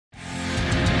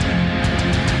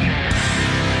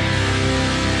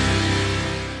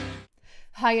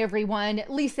Hi everyone,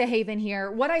 Lisa Haven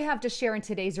here. What I have to share in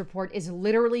today's report is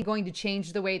literally going to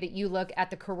change the way that you look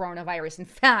at the coronavirus. In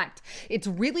fact, it's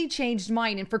really changed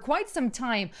mine. And for quite some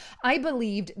time, I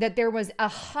believed that there was a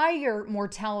higher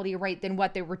mortality rate than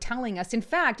what they were telling us. In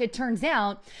fact, it turns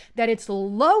out that it's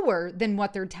lower than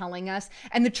what they're telling us.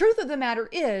 And the truth of the matter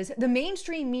is, the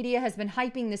mainstream media has been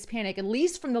hyping this panic, at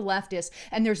least from the leftists,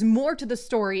 and there's more to the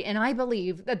story. And I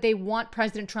believe that they want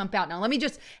President Trump out. Now, let me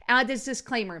just add this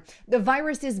disclaimer. The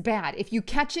virus is bad. If you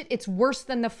catch it, it's worse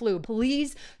than the flu.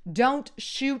 Please don't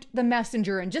shoot the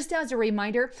messenger. And just as a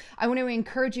reminder, I want to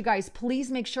encourage you guys,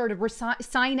 please make sure to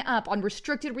sign up on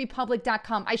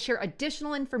restrictedrepublic.com. I share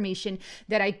additional information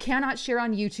that I cannot share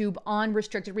on YouTube on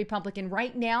Restricted Republic. And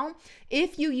right now,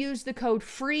 if you use the code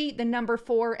FREE, the number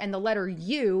 4 and the letter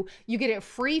U, you get it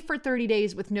free for 30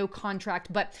 days with no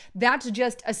contract. But that's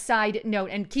just a side note.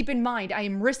 And keep in mind, I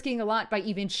am risking a lot by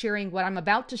even sharing what I'm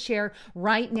about to share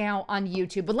right now on YouTube.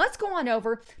 But let's go on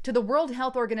over to the World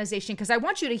Health Organization, because I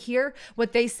want you to hear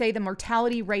what they say the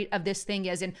mortality rate of this thing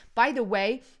is. And by the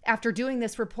way, after doing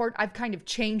this report, I've kind of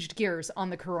changed gears on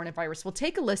the coronavirus. We'll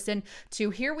take a listen to,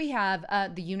 here we have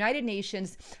the United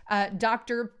Nations,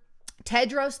 Dr.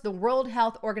 Tedros, the World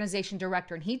Health Organization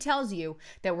director, and he tells you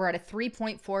that we're at a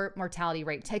 3.4 mortality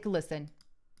rate. Take a listen.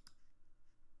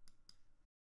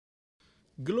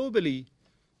 Globally,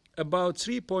 about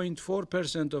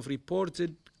 3.4% of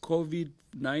reported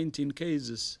COVID-19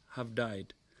 cases have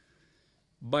died.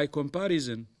 By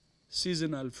comparison,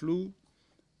 seasonal flu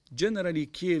generally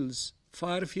kills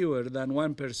far fewer than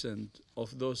 1%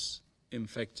 of those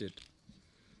infected.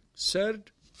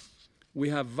 Third, we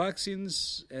have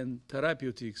vaccines and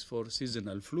therapeutics for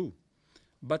seasonal flu.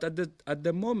 But at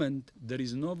the moment, there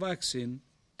is no vaccine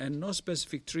and no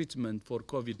specific treatment for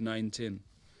COVID-19.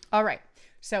 All right.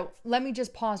 So let me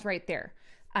just pause right there.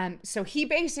 So he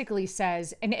basically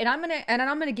says, and I'm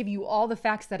gonna give you all the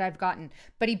facts that I've gotten,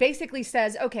 but he basically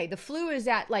says, okay, the flu is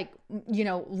at less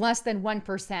than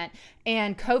 1%,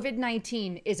 and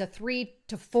COVID-19 is a 3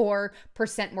 to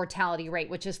 4% mortality rate,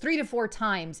 which is 3 to 4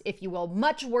 times, if you will,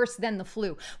 much worse than the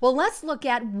flu. Well, let's look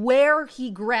at where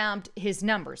he grabbed his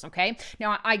numbers, okay?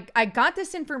 Now, I got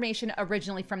this information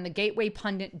originally from the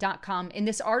gatewaypundit.com in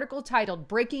this article titled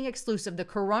 "Breaking Exclusive, the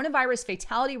Coronavirus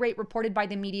Fatality Rate Reported by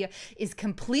the Media is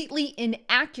Completely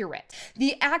Inaccurate."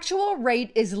 The actual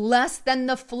rate is less than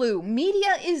the flu.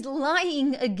 Media is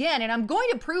lying again, and I'm going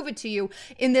to prove it to you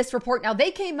in this report. Now,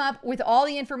 they came up with all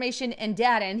the information and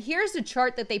data, and here's the chart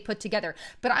that they put together,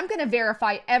 but I'm going to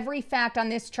verify every fact on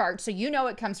this chart so you know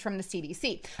it comes from the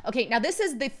CDC. Okay, now this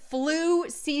is the flu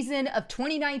season of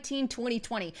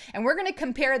 2019-2020, and we're going to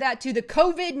compare that to the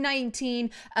COVID-19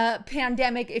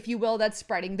 pandemic, if you will, that's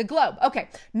spreading the globe. Okay,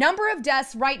 number of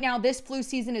deaths right now this flu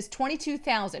season is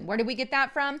 22,000. Where did we get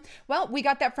that from? Well, we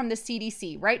got that from the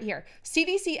CDC right here.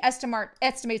 CDC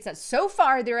estimates that so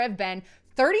far there have been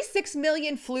 36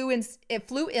 million flu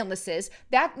illnesses.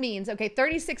 That means, okay,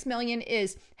 36 million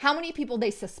is how many people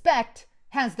they suspect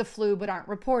has the flu but aren't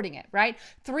reporting it, right?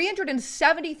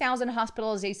 370,000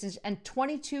 hospitalizations and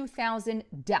 22,000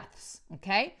 deaths,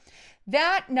 okay?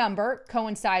 That number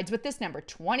coincides with this number,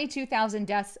 22,000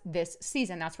 deaths this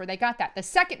season. That's where they got that. The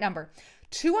second number,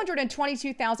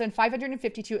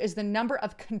 222,552, is the number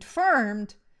of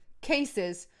confirmed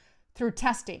cases through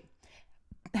testing.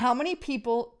 How many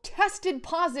people tested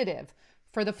positive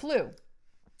for the flu?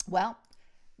 Well,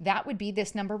 that would be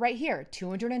this number right here.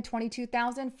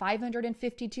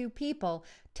 222,552 people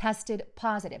tested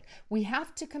positive. We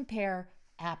have to compare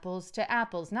apples to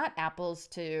apples, not apples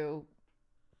to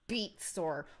beets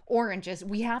or oranges.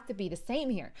 We have to be the same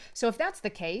here. So if that's the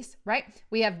case, right,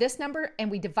 we have this number and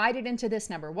we divide it into this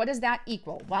number. What does that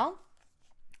equal? Well,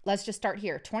 let's just start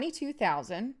here.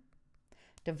 22,000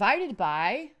 divided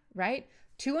by, right,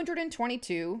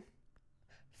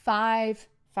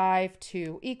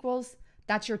 222,552 equals,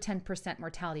 that's your 10%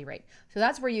 mortality rate. So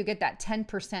that's where you get that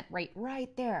 10% rate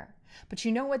right there. But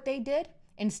you know what they did?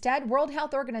 Instead, World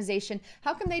Health Organization,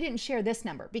 how come they didn't share this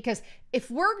number? Because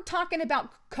if we're talking about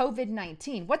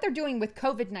COVID-19, what they're doing with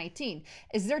COVID-19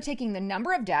 is they're taking the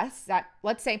number of deaths that,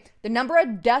 let's say, the number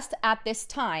of deaths at this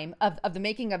time of the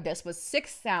making of this was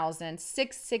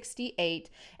 6,668,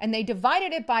 and they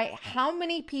divided it by how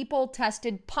many people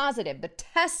tested positive, the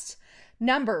test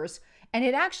numbers, and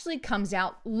it actually comes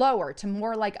out lower to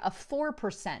more like a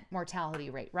 4% mortality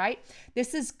rate, right?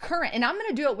 This is current, and I'm going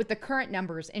to do it with the current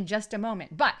numbers in just a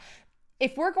moment. But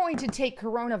if we're going to take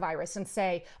coronavirus and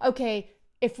say, okay,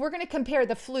 if we're going to compare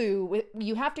the flu,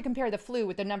 you have to compare the flu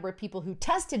with the number of people who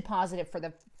tested positive for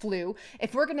the flu.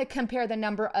 If we're going to compare the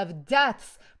number of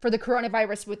deaths for the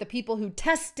coronavirus with the people who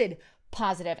tested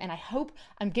positive, and I hope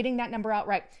I'm getting that number out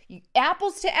right.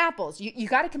 Apples to apples, you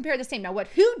got to compare the same. Now, what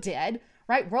WHO did,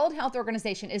 right, World Health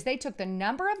Organization, is they took the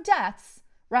number of deaths,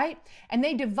 right, and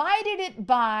they divided it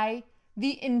by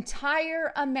the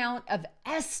entire amount of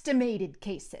estimated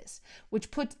cases, which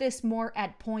puts this more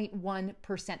at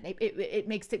 0.1%. It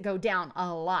makes it go down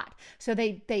a lot. So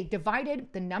they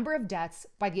divided the number of deaths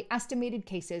by the estimated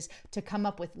cases to come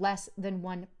up with less than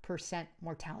 1%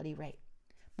 mortality rate.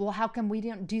 Well, how come we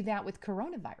don't do that with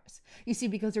coronavirus? You see,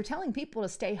 because they're telling people to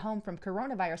stay home from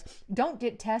coronavirus. Don't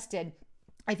get tested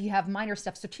if you have minor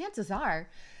stuff. So chances are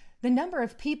the number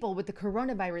of people with the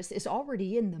coronavirus is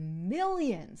already in the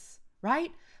millions,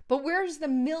 right? But where's the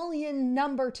million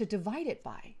number to divide it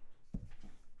by?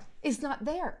 It's not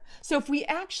there. So if we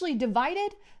actually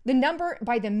divided the number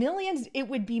by the millions, it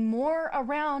would be more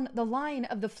around the line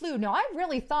of the flu. Now, I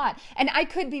really thought, and I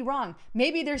could be wrong,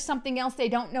 maybe there's something else they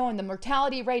don't know and the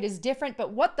mortality rate is different, but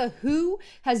what the WHO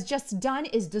has just done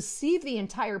is deceive the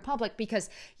entire public, because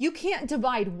you can't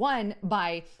divide one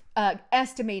by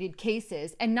estimated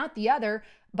cases and not the other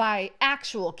by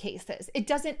actual cases. It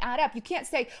doesn't add up. You can't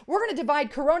say, we're going to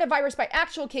divide coronavirus by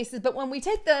actual cases, but when we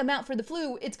take the amount for the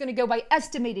flu, it's going to go by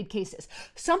estimated cases.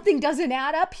 Something doesn't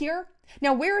add up here.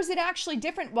 Now, where is it actually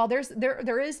different? Well,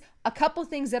 there is a couple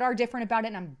things that are different about it,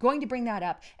 and I'm going to bring that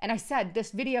up. And I said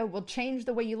this video will change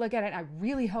the way you look at it. I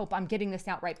really hope I'm getting this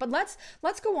out right. But let's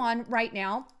go on right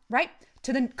now, right,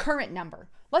 to the current number.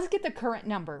 Let's get the current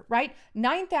number, right?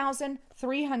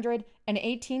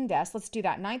 9,318 deaths. Let's do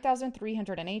that.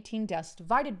 9,318 deaths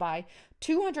divided by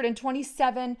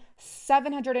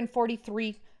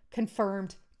 227,743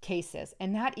 confirmed cases.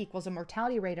 And that equals a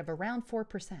mortality rate of around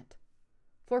 4%.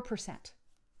 4%.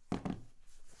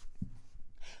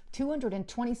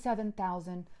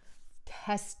 227,000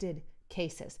 tested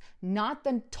cases, not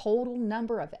the total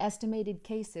number of estimated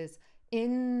cases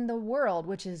in the world,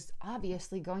 which is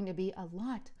obviously going to be a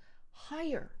lot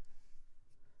higher.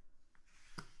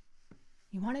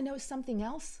 You want to know something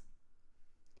else?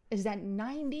 Is that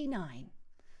 99%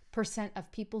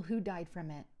 of people who died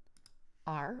from it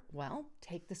are, well,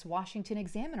 take this Washington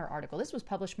Examiner article. This was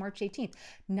published March 18th.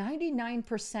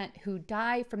 99% who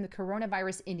die from the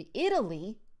coronavirus in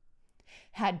Italy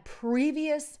had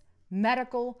previous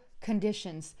medical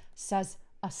conditions, says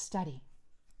a study.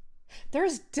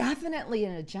 There's definitely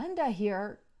an agenda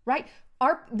here, right?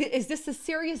 Is this a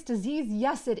serious disease?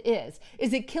 Yes, it is.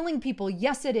 Is it killing people?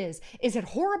 Yes, it is. Is it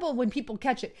horrible when people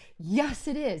catch it? Yes,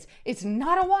 it is. It's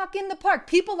not a walk in the park.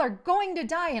 People are going to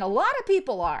die, and a lot of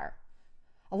people are.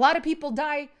 A lot of people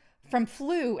die from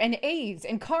flu and AIDS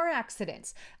and car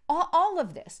accidents, all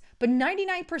of this. But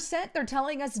 99%, they're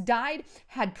telling us, died,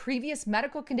 had previous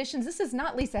medical conditions. This is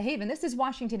not Lisa Haven. This is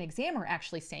Washington Examiner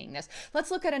actually saying this.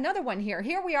 Let's look at another one here.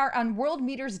 Here we are on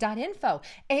worldmeters.info.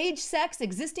 Age, sex,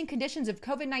 existing conditions of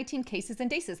COVID-19 cases and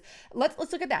deaths. Let's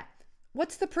look at that.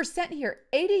 What's the percent here?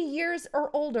 80 years or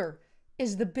older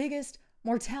is the biggest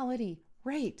mortality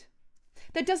rate.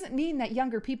 That doesn't mean that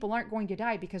younger people aren't going to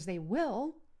die, because they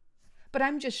will. But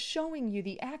I'm just showing you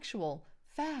the actual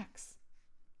facts.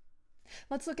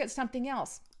 Let's look at something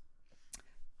else.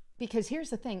 Because here's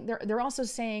the thing. They're also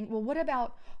saying, well, what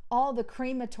about all the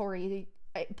crematory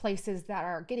places that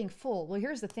are getting full? Well,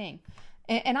 here's the thing.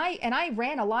 And I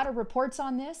ran a lot of reports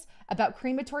on this about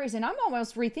crematories, and I'm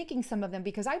almost rethinking some of them,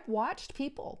 because I've watched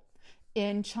people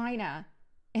in China,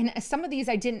 and some of these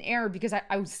I didn't air because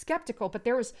I was skeptical, but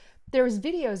there was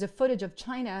videos of footage of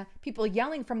China, people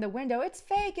yelling from the window, it's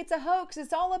fake, it's a hoax,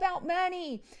 it's all about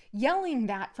money, yelling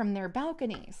that from their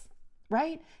balconies,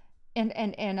 right? And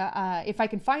if I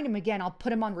can find them again, I'll put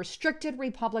them on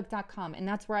restrictedrepublic.com, and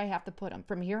that's where I have to put them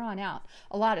from here on out,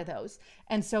 a lot of those.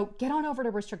 And so get on over to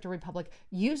Restricted Republic,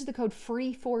 use the code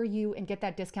FREE4U and get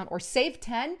that discount, or save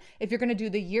 10. If you're going to do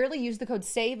the yearly, use the code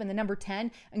SAVE and the number 10,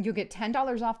 and you'll get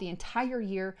 $10 off the entire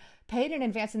year. Pay it in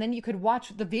advance, and then you could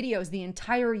watch the videos the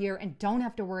entire year and don't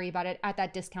have to worry about it at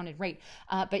that discounted rate.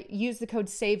 But use the code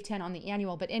SAVE10 on the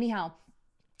annual. But anyhow,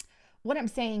 what I'm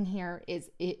saying here is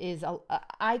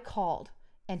I called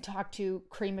and talked to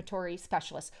crematory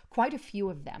specialists, quite a few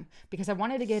of them, because I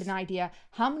wanted to get an idea,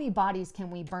 how many bodies can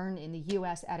we burn in the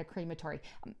U.S. at a crematory?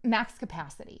 Max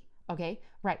capacity, okay?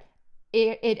 Right.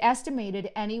 It estimated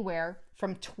anywhere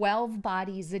from 12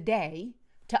 bodies a day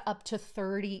to up to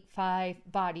 35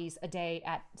 bodies a day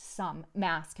at some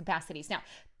mass capacities. Now,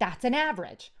 that's an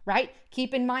average, right?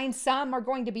 Keep in mind, some are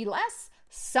going to be less,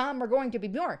 Some are going to be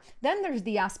more. Then there's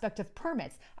the aspect of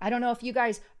permits. I don't know if you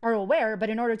guys are aware, but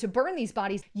in order to burn these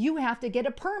bodies, you have to get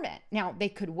a permit. Now, they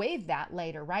could waive that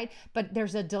later, right? But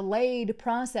there's a delayed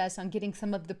process on getting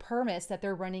some of the permits that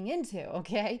they're running into,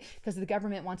 okay? Because the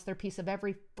government wants their piece of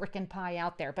every frickin' pie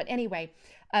out there. But anyway,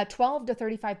 12 to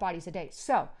 35 bodies a day.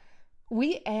 So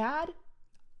we add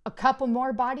a couple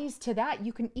more bodies to that,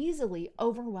 you can easily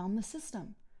overwhelm the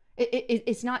system.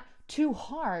 It's not too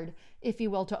hard, if you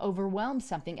will, to overwhelm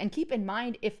something. And keep in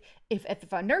mind, if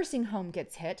a nursing home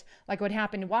gets hit, like what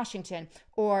happened in Washington,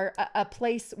 or a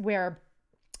place where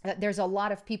there's a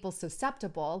lot of people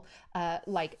susceptible,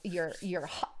 like your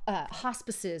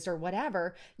hospices or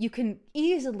whatever, you can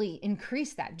easily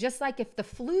increase that. Just like if the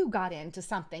flu got into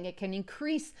something, it can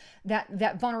increase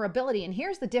that vulnerability. And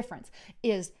here's the difference: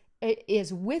 is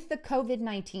with the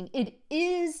COVID-19, it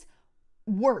is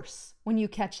worse when you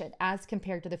catch it as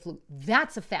compared to the flu.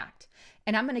 That's a fact.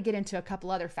 And I'm going to get into a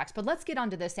couple other facts, but let's get on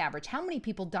to this average. How many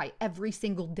people die every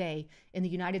single day in the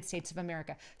United States of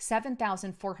America?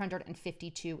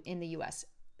 7,452 in the US.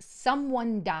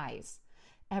 Someone dies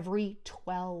every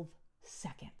 12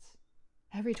 seconds.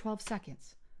 Every 12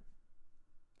 seconds.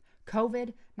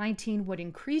 COVID-19 would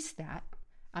increase that.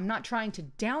 I'm not trying to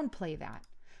downplay that,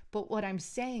 but what I'm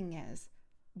saying is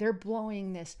they're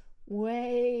blowing this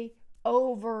way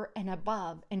over and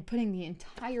above and putting the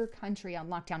entire country on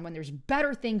lockdown when there's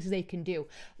better things they can do,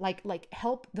 like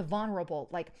help the vulnerable,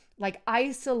 like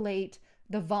isolate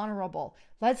the vulnerable.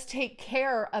 Let's take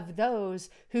care of those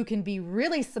who can be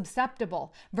really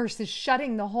susceptible versus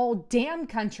shutting the whole damn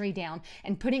country down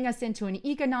and putting us into an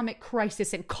economic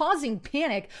crisis and causing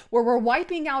panic where we're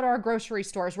wiping out our grocery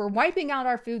stores, we're wiping out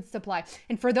our food supply.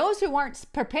 And for those who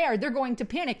aren't prepared, they're going to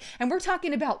panic. And we're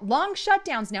talking about long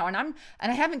shutdowns now, and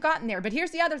I haven't gotten there. But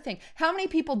here's the other thing. How many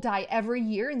people die every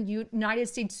year in the United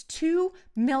States?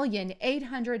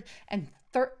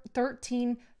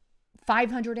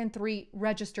 2,813,503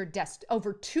 registered deaths,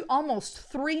 almost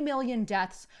 3 million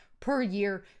deaths per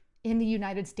year in the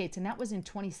United States. And that was in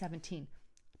 2017.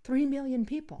 3 million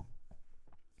people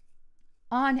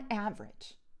on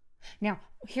average. Now,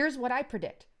 here's what I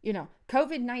predict.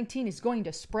 COVID-19 is going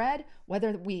to spread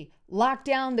whether we lock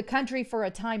down the country for a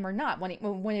time or not.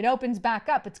 When it opens back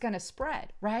up, it's going to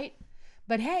spread, right?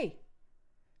 But hey,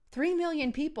 3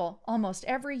 million people almost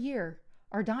every year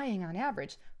are dying on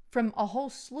average from a whole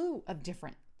slew of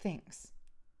different things.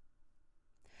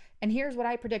 And here's what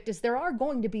I predict is there are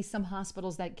going to be some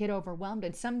hospitals that get overwhelmed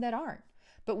and some that aren't.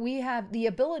 But we have the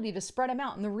ability to spread them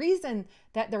out. And the reason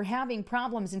that they're having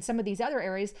problems in some of these other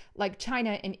areas, like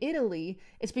China and Italy,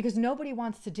 is because nobody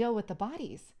wants to deal with the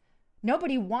bodies.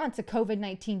 Nobody wants a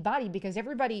COVID-19 body because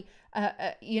everybody,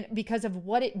 because of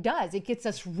what it does, it gets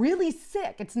us really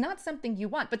sick. It's not something you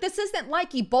want. But this isn't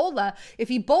like Ebola. If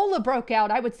Ebola broke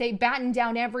out, I would say batten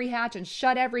down every hatch and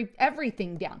shut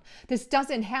everything down. This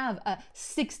doesn't have a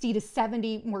 60 to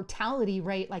 70 mortality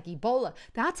rate like Ebola.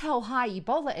 That's how high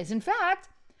Ebola is. In fact,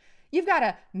 you've got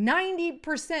a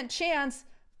 90% chance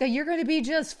that you're going to be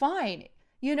just fine.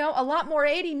 A lot more,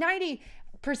 80, 90%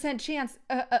 chance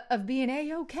of being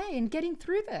A-okay and getting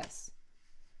through this.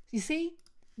 You see?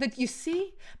 But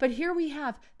here we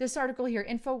have this article here,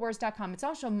 Infowars.com. It's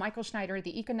also Michael Schneider,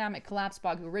 the economic collapse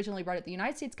blog, who originally wrote it. The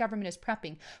United States government is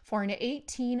prepping for an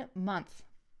 18-month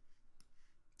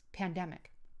pandemic.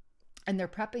 And they're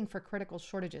prepping for critical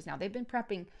shortages. Now, they've been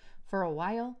prepping for a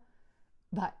while,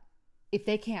 but if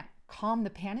they can't calm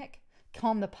the panic,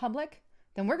 calm the public,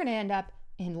 then we're going to end up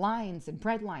in lines and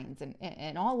bread lines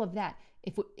and all of that.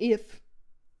 If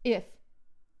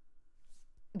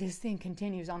this thing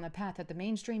continues on the path that the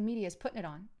mainstream media is putting it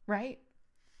on, right?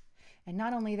 And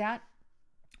not only that,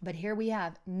 but here we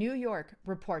have New York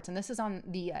reports, and this is on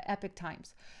the Epic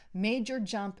Times, major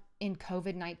jump in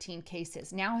COVID-19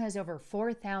 cases, now has over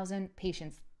 4,000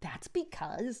 patients. That's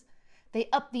because they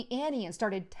upped the ante and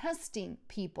started testing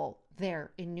people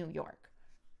there in New York.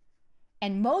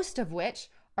 And most of which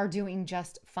are doing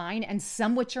just fine, and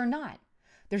some which are not.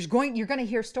 You're going to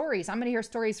hear stories. I'm going to hear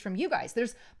stories from you guys.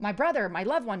 There's my brother, my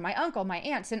loved one, my uncle, my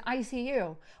aunts in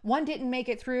ICU. One didn't make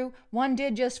it through. One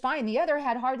did just fine. The other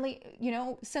had hardly,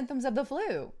 symptoms of the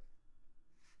flu.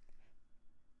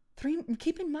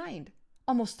 Keep in mind,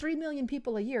 almost 3 million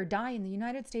people a year die in the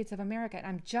United States of America. And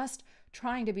I'm just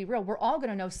trying to be real. We're all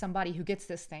going to know somebody who gets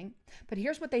this thing. But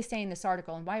here's what they say in this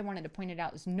article, and why I wanted to point it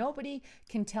out is nobody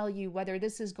can tell you whether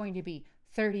this is going to be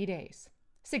 30 days.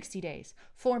 60 days,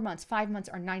 4 months, 5 months,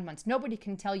 or 9 months. Nobody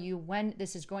can tell you when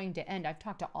this is going to end. I've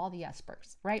talked to all the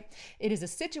experts, right? It is a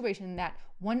situation that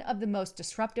one of the most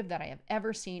disruptive that I have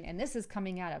ever seen. And this is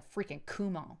coming out of freaking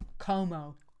Como,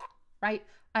 right?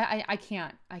 I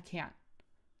can't.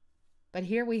 But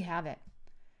here we have it.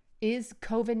 Is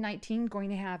COVID-19 going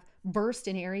to have burst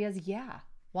in areas? Yeah.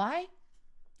 Why?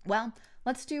 Well,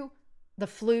 let's do the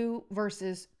flu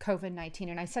versus COVID-19.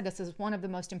 And I said this is one of the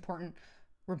most important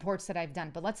reports that I've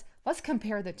done, but let's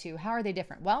compare the two. How are they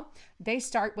different? Well, they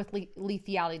start with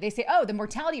lethality. They say, oh, the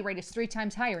mortality rate is 3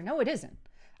 times higher. No, it isn't.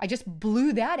 I just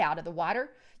blew that out of the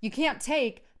water. You can't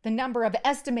take the number of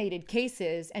estimated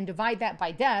cases and divide that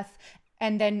by death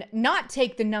and then not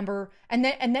take the number and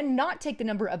then not take the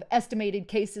number of estimated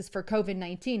cases for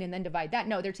COVID-19 and then divide that.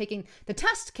 No, they're taking the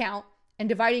test count and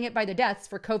dividing it by the deaths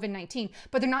for COVID-19,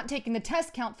 but they're not taking the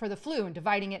test count for the flu and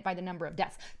dividing it by the number of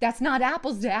deaths. That's not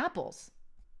apples to apples.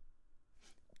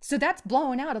 So that's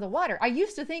blowing out of the water. I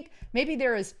used to think maybe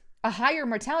there is a higher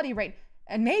mortality rate,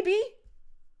 and maybe,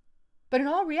 but in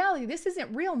all reality, this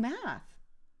isn't real math.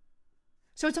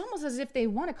 So it's almost as if they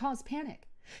want to cause panic.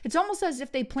 It's almost as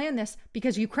if they planned this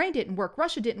because Ukraine didn't work,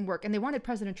 Russia didn't work, and they wanted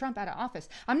President Trump out of office.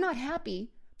 I'm not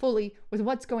happy fully with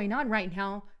what's going on right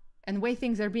now and the way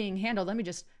things are being handled. Let me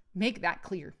just make that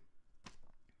clear.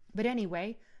 But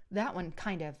anyway, that one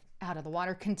kind of out of the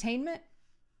water. Containment.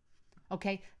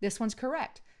 Okay, this one's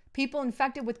correct. People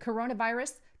infected with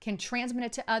coronavirus can transmit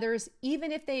it to others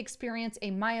even if they experience a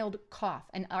mild cough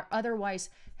and are otherwise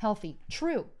healthy.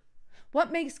 True.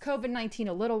 What makes COVID-19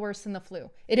 a little worse than the flu?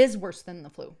 It is worse than the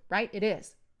flu, right? It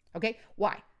is. Okay,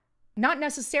 why? Not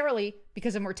necessarily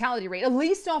because of mortality rate, at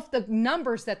least off the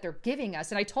numbers that they're giving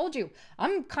us. And I told you,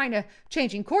 I'm kind of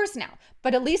changing course now,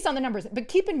 but at least on the numbers. But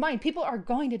keep in mind, people are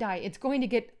going to die. It's going to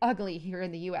get ugly here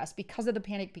in the US because of the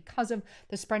panic, because of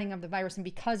the spreading of the virus, and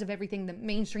because of everything the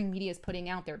mainstream media is putting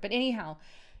out there. But anyhow,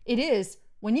 it is,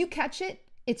 when you catch it,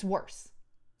 it's worse,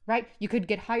 right? You could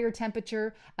get higher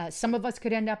temperature. Some of us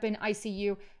could end up in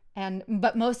ICU,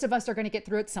 but most of us are going to get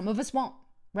through it. Some of us won't,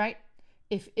 right?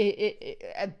 If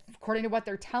according to what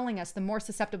they're telling us, the more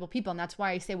susceptible people, and that's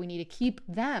why I say we need to keep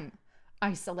them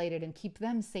isolated and keep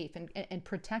them safe and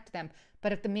protect them.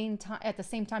 But at the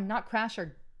same time, not crash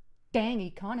our dang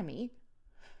economy.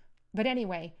 But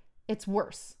anyway, it's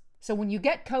worse. So when you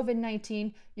get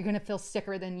COVID-19, you're going to feel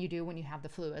sicker than you do when you have the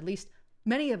flu. At least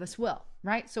many of us will,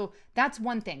 right? So that's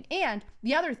one thing. And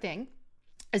the other thing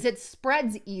is it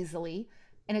spreads easily.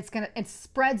 And it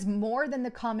spreads more than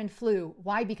the common flu.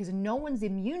 Why? Because no one's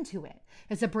immune to it.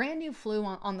 It's a brand new flu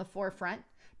on the forefront.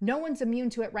 No one's immune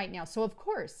to it right now. So of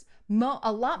course,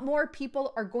 a lot more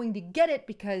people are going to get it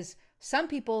because some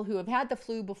people who have had the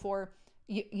flu before,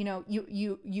 you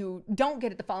don't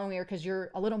get it the following year because you're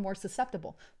a little more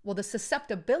susceptible. Well, the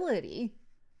susceptibility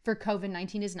for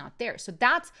COVID-19 is not there. So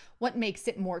that's what makes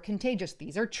it more contagious.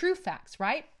 These are true facts,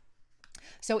 right?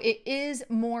 So it is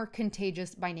more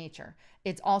contagious by nature.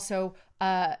 It's also,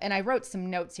 and I wrote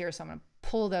some notes here, so I'm going to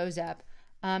pull those up.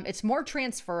 It's more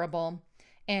transferable,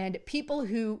 and people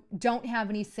who don't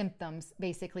have any symptoms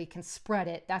basically can spread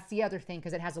it. That's the other thing,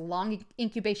 because it has a long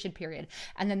incubation period.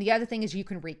 And then the other thing is you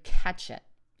can re-catch it.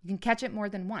 You can catch it more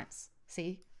than once.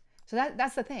 See? So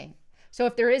that's the thing. So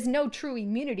if there is no true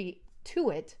immunity to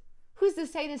it, who's to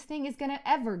say this thing is going to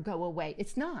ever go away?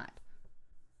 It's not.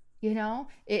 You know,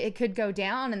 it could go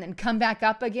down and then come back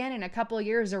up again in a couple of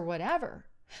years or whatever.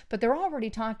 But they're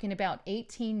already talking about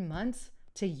 18 months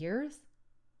to years.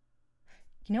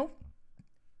 You know,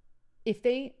 if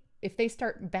they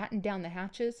start batting down the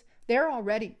hatches, they're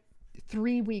already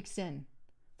 3 weeks in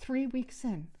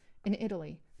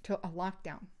Italy to a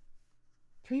lockdown.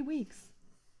 3 weeks.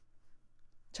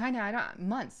 China,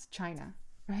 months, China,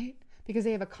 right? Because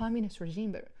they have a communist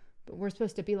regime, but we're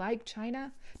supposed to be like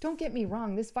China. Don't get me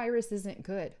wrong. This virus isn't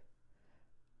good.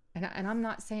 And I'm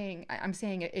not saying, I'm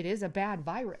saying it is a bad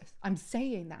virus. I'm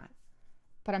saying that.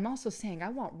 But I'm also saying I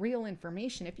want real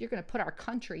information. If you're going to put our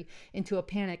country into a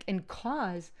panic and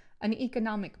cause an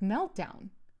economic meltdown,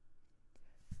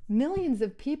 millions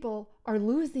of people are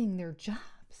losing their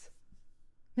jobs.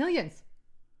 Millions.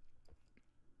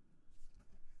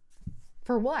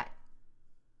 For what?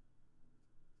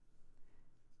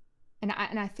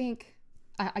 And I think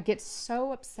I get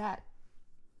so upset,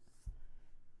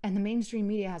 and the mainstream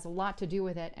media has a lot to do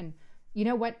with it. And you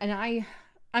know what? And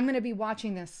I'm going to be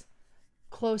watching this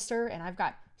closer, and I've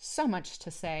got so much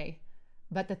to say.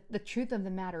 But the truth of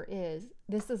the matter is,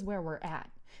 this is where we're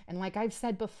at. And like I've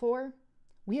said before,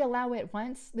 we allow it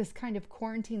once, this kind of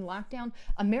quarantine lockdown.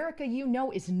 America, you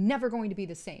know, is never going to be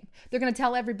the same. They're going to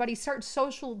tell everybody, start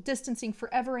social distancing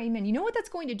forever, amen. You know what that's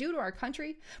going to do to our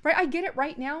country? Right? I get it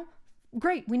right now.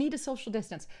 Great, we need a social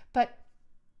distance, but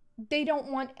they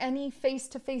don't want any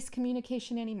face-to-face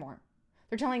communication anymore.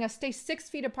 They're telling us stay 6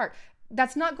 feet apart.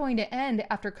 That's not going to end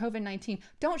after COVID-19.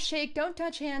 Don't shake, don't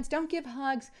touch hands, don't give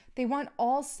hugs. They want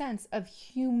all sense of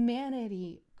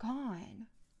humanity gone.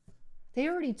 They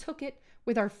already took it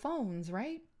with our phones,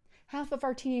 right? Half of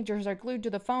our teenagers are glued to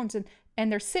the phones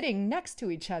and they're sitting next to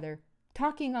each other,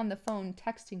 talking on the phone,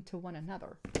 texting to one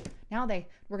another. Now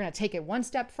we're going to take it one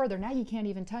step further. Now you can't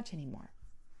even touch anymore.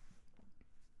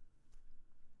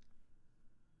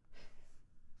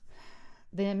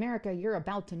 The America you're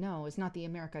about to know is not the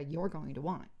America you're going to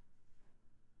want.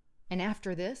 And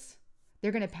after this,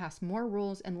 they're going to pass more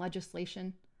rules and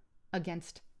legislation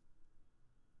against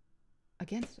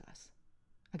us,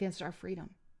 against our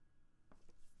freedom.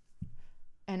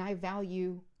 And I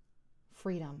value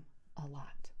freedom a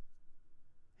lot.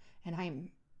 And I'm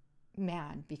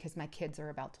mad because my kids are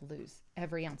about to lose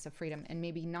every ounce of freedom and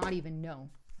maybe not even know.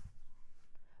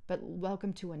 But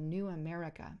welcome to a new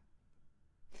America.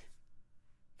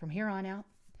 From here on out,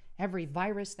 every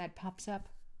virus that pops up,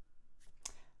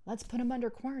 let's put them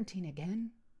under quarantine again.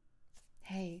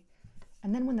 Hey,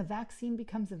 and then when the vaccine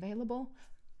becomes available,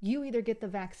 you either get the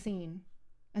vaccine,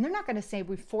 and they're not going to say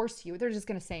we force you. They're just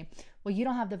going to say, well, you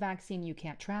don't have the vaccine, you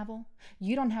can't travel.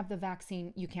 You don't have the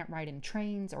vaccine, you can't ride in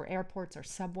trains or airports or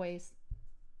subways.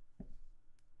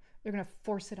 They're going to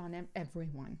force it on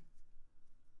everyone.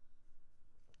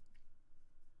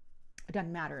 It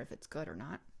doesn't matter if it's good or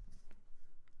not.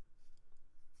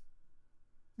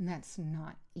 And that's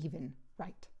not even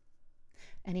right.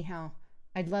 Anyhow,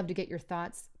 I'd love to get your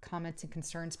thoughts, comments, and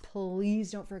concerns.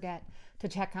 Please don't forget to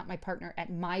check out my partner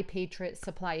at My Patriot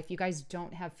Supply. If you guys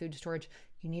don't have food storage,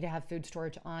 you need to have food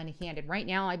storage on hand. And right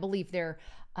now, I believe they're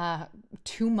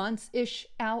 2 months-ish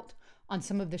out on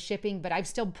some of the shipping, but I've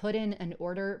still put in an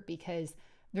order because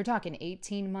they're talking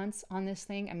 18 months on this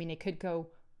thing. I mean, it could go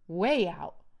way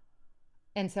out.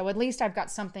 And so at least I've got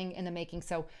something in the making.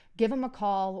 So give them a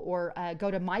call or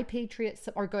go to My Patriot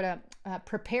or go to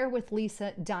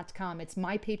preparewithlisa.com. It's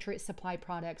My Patriot Supply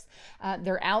products.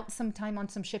 They're out sometime on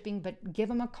some shipping, but give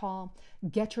them a call.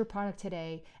 Get your product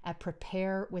today at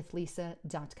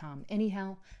preparewithlisa.com.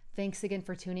 Anyhow, thanks again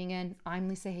for tuning in. I'm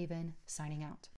Lisa Haven, signing out.